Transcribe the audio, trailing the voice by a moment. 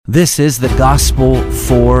This is the Gospel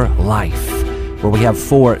for Life, where we have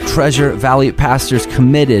 4 Treasure Valley pastors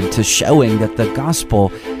committed to showing that the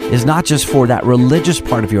gospel is not just for that religious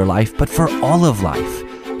part of your life, but for all of life.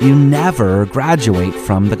 You never graduate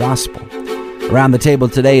from the gospel. Around the table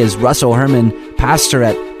today is Russell Herman, pastor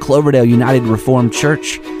at Cloverdale United Reformed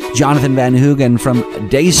Church, Jonathan Van Hoogen from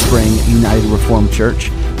Dayspring United Reformed Church,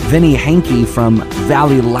 Vinny Hankey from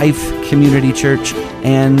Valley Life Community Church,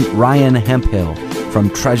 and Ryan Hemphill from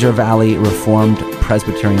Treasure Valley Reformed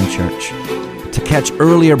Presbyterian Church. To catch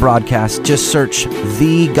earlier broadcasts, just search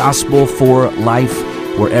The Gospel for Life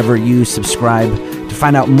wherever you subscribe. To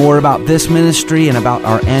find out more about this ministry and about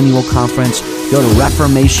our annual conference, go to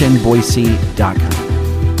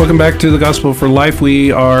reformationboise.com. Welcome back to the Gospel for Life.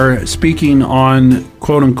 We are speaking on,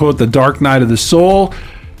 quote-unquote, the dark night of the soul.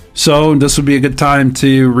 So this would be a good time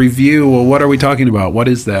to review, well, what are we talking about? What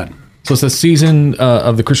is that? So it's a season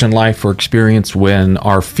of the Christian life or experience when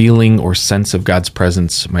our feeling or sense of God's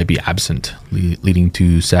presence might be absent, leading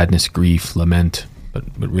to sadness, grief, lament, but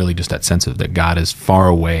really just that sense of that God is far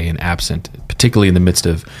away and absent, particularly in the midst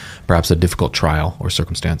of perhaps a difficult trial or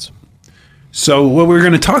circumstance. So what we're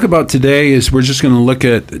going to talk about today is we're just going to look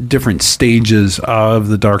at different stages of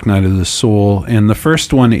the dark night of the soul. And the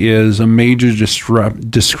first one is a major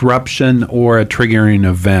disruption or a triggering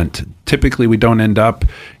event. Typically, we don't end up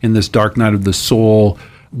in this dark night of the soul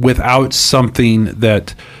without something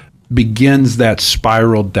that begins that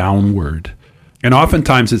spiral downward. And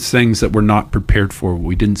oftentimes it's things that we're not prepared for,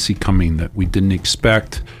 we didn't see coming, that we didn't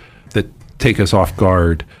expect, that take us off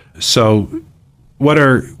guard. So what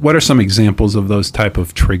are some examples of those type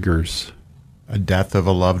of triggers? A death of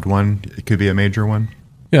a loved one, it could be a major one.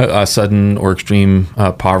 Yeah, sudden or extreme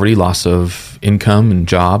poverty, loss of income and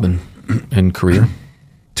job and career.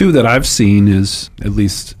 2 that I've seen is, at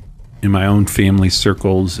least in my own family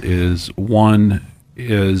circles, is one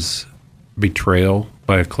is betrayal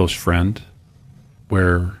by a close friend,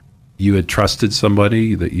 where you had trusted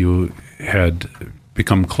somebody, that you had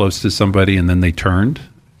become close to somebody, and then they turned,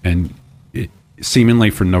 and seemingly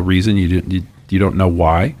for no reason, you don't know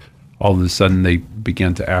why. All of a sudden, they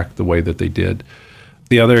began to act the way that they did.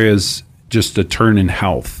 The other is just a turn in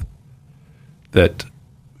health, that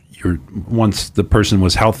once the person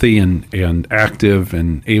was healthy and active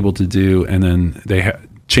and able to do, and then they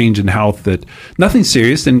change in health that nothing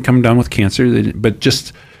serious, didn't come down with cancer, but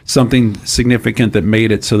just something significant that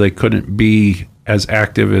made it so they couldn't be as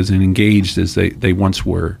active as and engaged as they once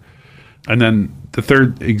were. And then the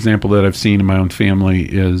third example that I've seen in my own family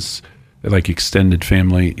is, like extended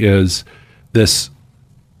family, is this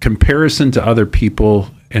comparison to other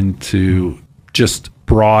people and to just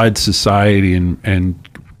broad society and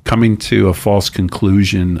coming to a false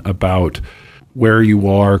conclusion about where you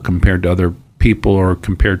are compared to other people or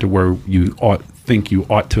compared to where you think you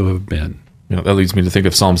ought to have been. You know, that leads me to think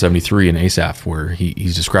of Psalm 73 in Asaph, where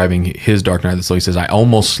he's describing his dark night of the soul. He says, I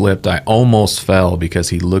almost slipped, I almost fell, because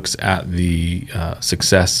he looks at the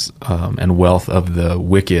success and wealth of the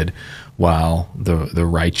wicked while the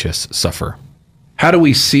righteous suffer. How do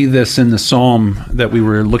we see this in the psalm that we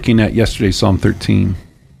were looking at yesterday, Psalm 13?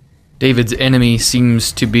 David's enemy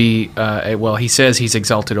seems to be, he says he's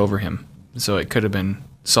exalted over him. So it could have been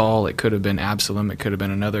Saul, it could have been Absalom, it could have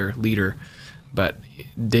been another leader. But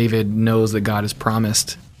David knows that God has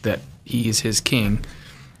promised that he is his king,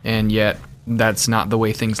 and yet that's not the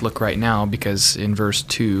way things look right now, because in verse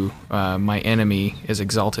 2, my enemy is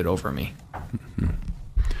exalted over me. Mm-hmm.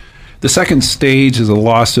 The second stage is a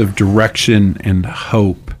loss of direction and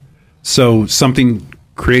hope. So something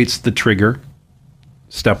creates the trigger,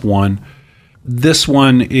 step 1. This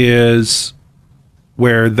one is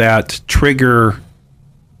where that trigger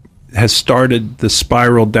has started the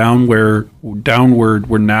spiral downward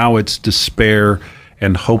where now it's despair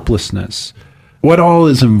and hopelessness. What all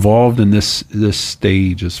is involved in this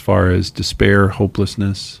stage as far as despair,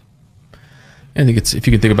 hopelessness? I think it's, if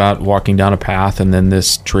you can think about walking down a path and then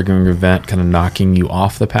this triggering event kind of knocking you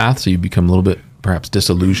off the path, so you become a little bit perhaps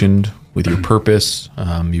disillusioned with your purpose.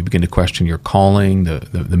 You begin to question your calling,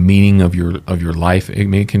 the meaning of your life.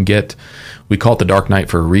 It can get, we call it the dark night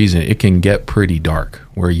for a reason. It can get pretty dark,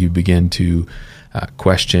 where you begin to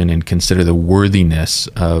question and consider the worthiness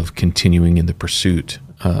of continuing in the pursuit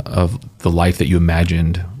of the life that you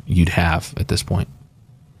imagined you'd have at this point.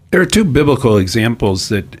 There are 2 biblical examples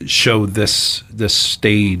that show this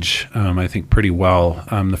stage, I think, pretty well.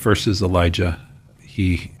 The first is Elijah.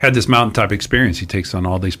 He had this mountaintop experience. He takes on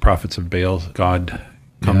all these prophets of Baal. God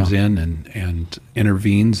comes in and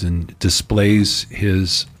intervenes and displays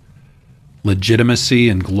his legitimacy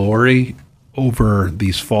and glory over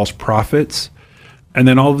these false prophets. And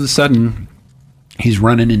then all of a sudden, he's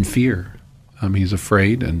running in fear. He's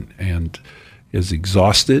afraid and is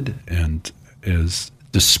exhausted and is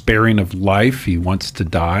despairing of life. He wants to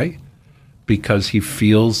die because he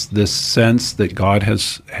feels this sense that God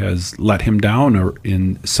has let him down, or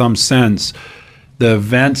in some sense, the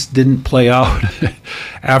events didn't play out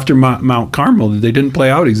after Mount Carmel. They didn't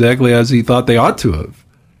play out exactly as he thought they ought to have.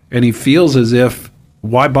 And he feels as if,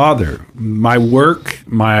 why bother? My work,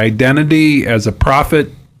 my identity as a prophet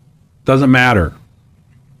doesn't matter.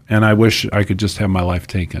 And I wish I could just have my life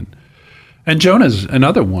taken. And Jonah's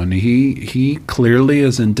another one. He clearly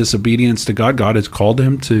is in disobedience to God. God has called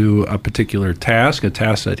him to a particular task, a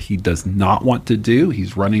task that he does not want to do.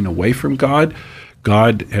 He's running away from God.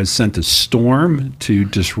 God has sent a storm to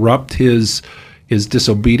disrupt his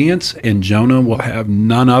disobedience, and Jonah will have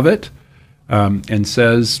none of it, and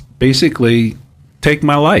says, basically, take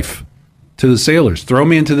my life to the sailors. Throw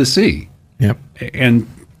me into the sea. Yep. And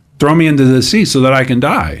throw me into the sea so that I can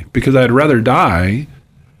die, because I'd rather die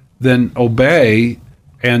than obey.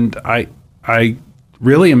 And I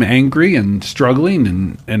really am angry and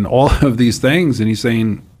struggling and all of these things. And he's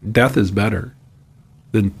saying death is better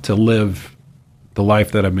than to live the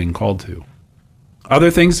life that I've been called to.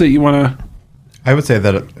 Other things that you want to? I would say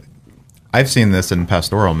that I've seen this in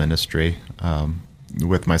pastoral ministry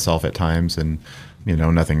with myself at times, and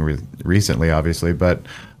nothing recently, obviously, but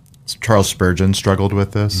Charles Spurgeon struggled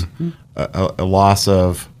with this, a loss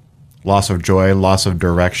of joy, loss of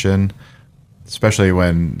direction, especially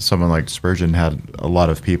when someone like Spurgeon had a lot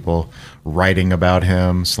of people writing about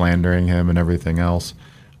him, slandering him, and everything else.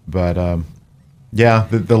 But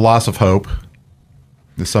the loss of hope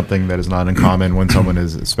is something that is not uncommon when someone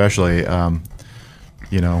is, especially,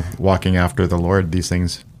 walking after the Lord. These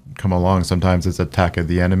things come along. Sometimes it's an attack of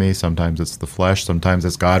the enemy. Sometimes it's the flesh. Sometimes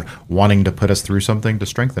it's God wanting to put us through something to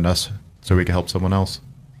strengthen us so we can help someone else.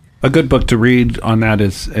 A good book to read on that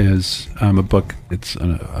is a book. It's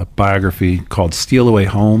a biography called "Steal Away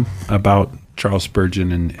Home" about Charles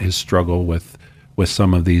Spurgeon and his struggle with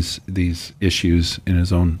some of these issues in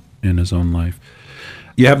his own life.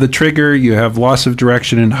 You have the trigger. You have loss of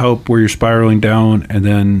direction and hope, where you're spiraling down, and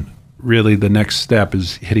then really the next step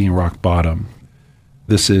is hitting rock bottom.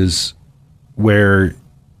 This is where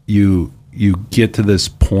you get to this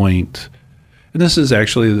point, and this is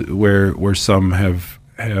actually where some have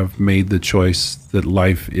made the choice that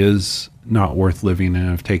life is not worth living and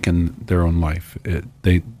have taken their own life.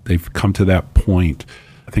 They've come to that point.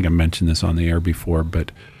 I think I mentioned this on the air before,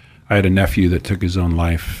 but I had a nephew that took his own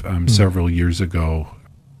life several years ago,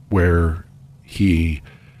 where he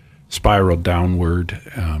spiraled downward.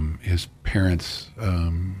 His parents,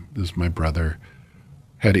 this is my brother,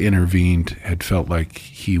 had intervened, had felt like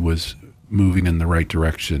he was moving in the right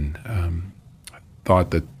direction,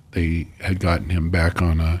 thought that they had gotten him back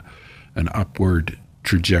on an upward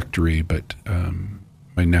trajectory, but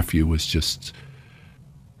my nephew was just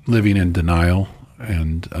living in denial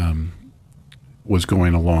and was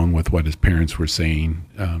going along with what his parents were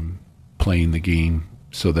saying, playing the game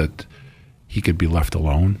so that he could be left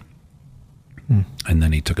alone. And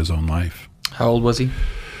then he took his own life. How old was he?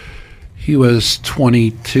 He was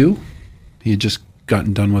 22. He had just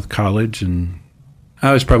gotten done with college, and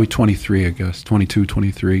I was probably 23, I guess, 22,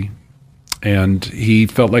 23. And he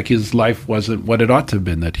felt like his life wasn't what it ought to have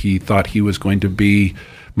been, that he thought he was going to be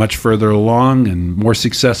much further along and more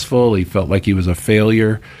successful. He felt like he was a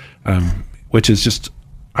failure, which is just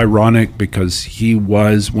ironic because he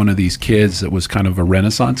was one of these kids that was kind of a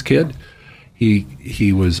Renaissance kid.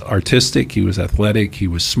 He was artistic, he was athletic, he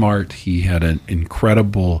was smart, he had an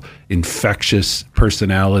incredible, infectious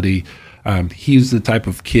personality. He's the type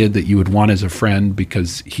of kid that you would want as a friend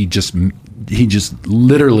because he just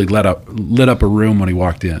literally lit up a room when he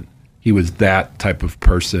walked in. He was that type of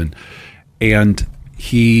person. And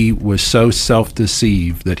he was so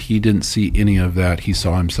self-deceived that he didn't see any of that. He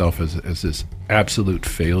saw himself as this absolute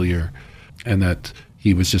failure, and that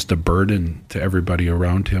he was just a burden to everybody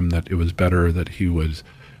around him, that it was better that he was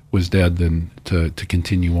dead than to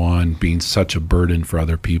continue on being such a burden for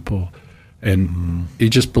other people. And he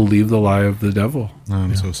just believed the lie of the devil.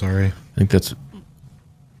 I'm so sorry. I think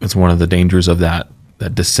that's one of the dangers of that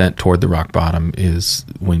descent toward the rock bottom, is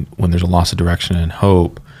when there's a loss of direction and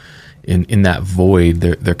hope. In that void,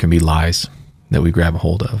 there can be lies that we grab a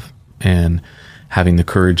hold of, and having the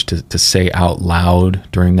courage to say out loud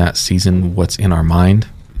during that season what's in our mind,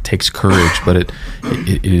 it takes courage, but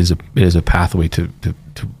it is a pathway to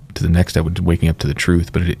the next step, waking up to the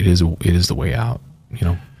truth. But it is the way out.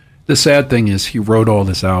 The sad thing is, he wrote all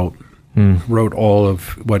this out, wrote all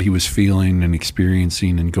of what he was feeling and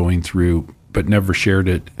experiencing and going through, but never shared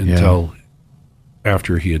it until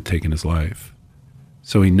after he had taken his life.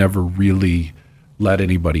 So he never really let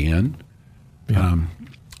anybody in.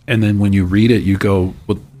 And then when you read it, you go,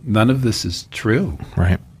 well, none of this is true.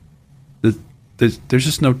 Right. There's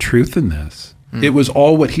just no truth in this. It was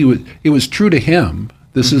all what it was true to him.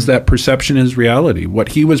 This is that perception is reality. What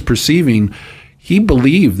he was perceiving, he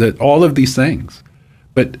believed that all of these things.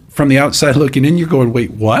 But from the outside looking in, you're going,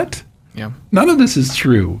 wait, what? Yeah. None of this is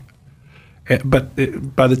true. But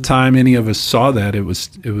by the time any of us saw that, it was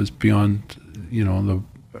beyond,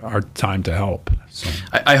 our time to help. So.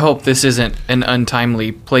 I hope this isn't an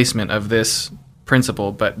untimely placement of this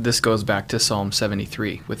principle, but this goes back to Psalm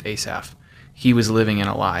 73 with Asaph. He was living in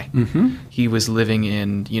a lie. Mm-hmm. He was living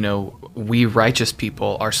in, we righteous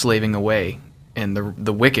people are slaving away, and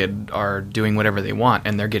the wicked are doing whatever they want,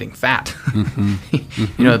 and they're getting fat.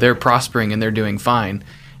 Mm-hmm. They're prospering and they're doing fine.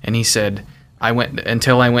 And he said,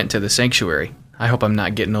 until I went to the sanctuary. I hope I'm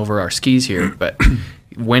not getting over our skis here, but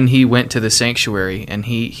when he went to the sanctuary and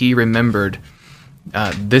he remembered,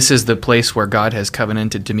 this is the place where God has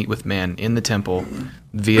covenanted to meet with man in the temple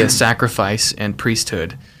via sacrifice and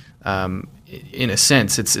priesthood. In a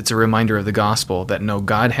sense, it's a reminder of the gospel that no,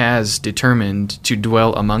 God has determined to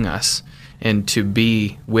dwell among us and to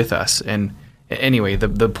be with us. And anyway,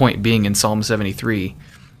 the point being in Psalm 73,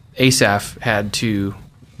 Asaph had to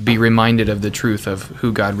be reminded of the truth of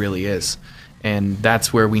who God really is. And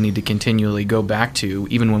that's where we need to continually go back to,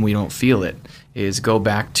 even when we don't feel it, is go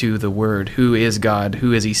back to the Word. Who is God?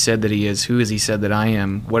 Who has He said that He is? Who has He said that I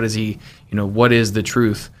am? What is He, what is the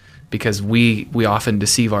truth? Because we often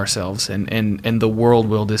deceive ourselves, and the world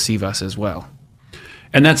will deceive us as well.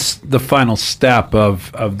 And that's the final step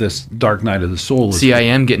of this dark night of the soul. See, I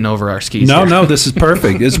am getting over our skis. No, this is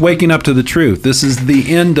perfect. It's waking up to the truth. This is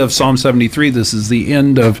the end of Psalm 73. This is the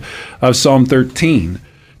end of Psalm 13,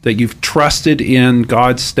 that you've trusted in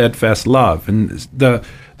God's steadfast love. And the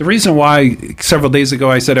reason why several days ago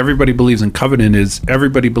I said everybody believes in covenant is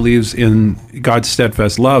everybody believes in God's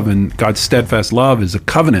steadfast love, and God's steadfast love is a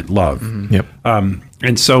covenant love. Mm-hmm. Yep.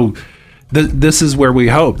 And so this is where we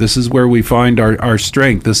hope. This is where we find our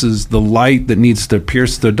strength. This is the light that needs to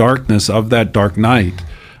pierce the darkness of that dark night,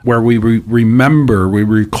 where we remember, we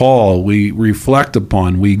recall, we reflect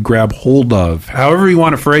upon, we grab hold of, however you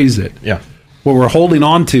want to phrase it. Yeah. What we're holding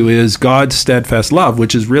on to is God's steadfast love,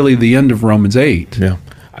 which is really the end of Romans 8. Yeah.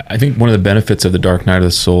 I think one of the benefits of the dark night of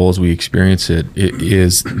the soul as we experience it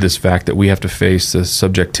is this fact that we have to face the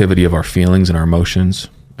subjectivity of our feelings and our emotions,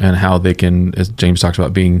 and how they can, as James talks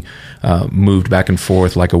about, being moved back and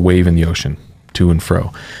forth like a wave in the ocean, to and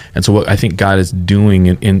fro. And so what I think God is doing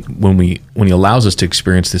when He allows us to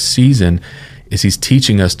experience this season is He's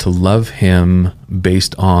teaching us to love Him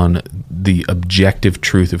based on the objective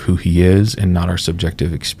truth of who He is, and not our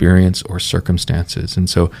subjective experience or circumstances. And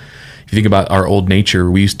so if you think about our old nature,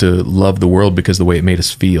 we used to love the world because of the way it made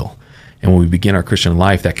us feel. And when we begin our Christian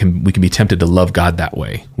life, we can be tempted to love God that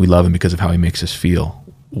way. We love Him because of how He makes us feel.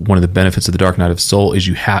 One of the benefits of the dark night of soul is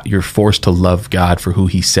you're forced to love God for who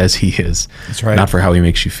He says He is. That's right. Not for how He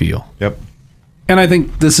makes you feel. Yep. And I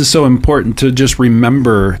think this is so important to just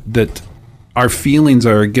remember that our feelings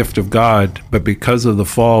are a gift of God, but because of the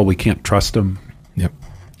fall, we can't trust Him. Yep.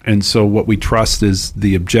 And so what we trust is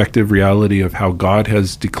the objective reality of how God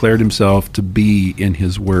has declared Himself to be in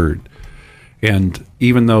His Word. And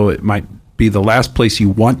even though it might be the last place you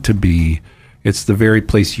want to be, it's the very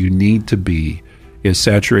place you need to be, is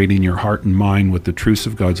saturating your heart and mind with the truths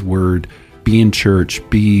of God's Word. Be in church,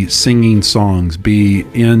 be singing songs, be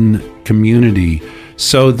in community,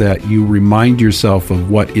 so that you remind yourself of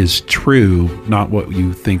what is true, not what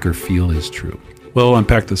you think or feel is true. We'll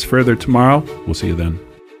unpack this further tomorrow. We'll see you then.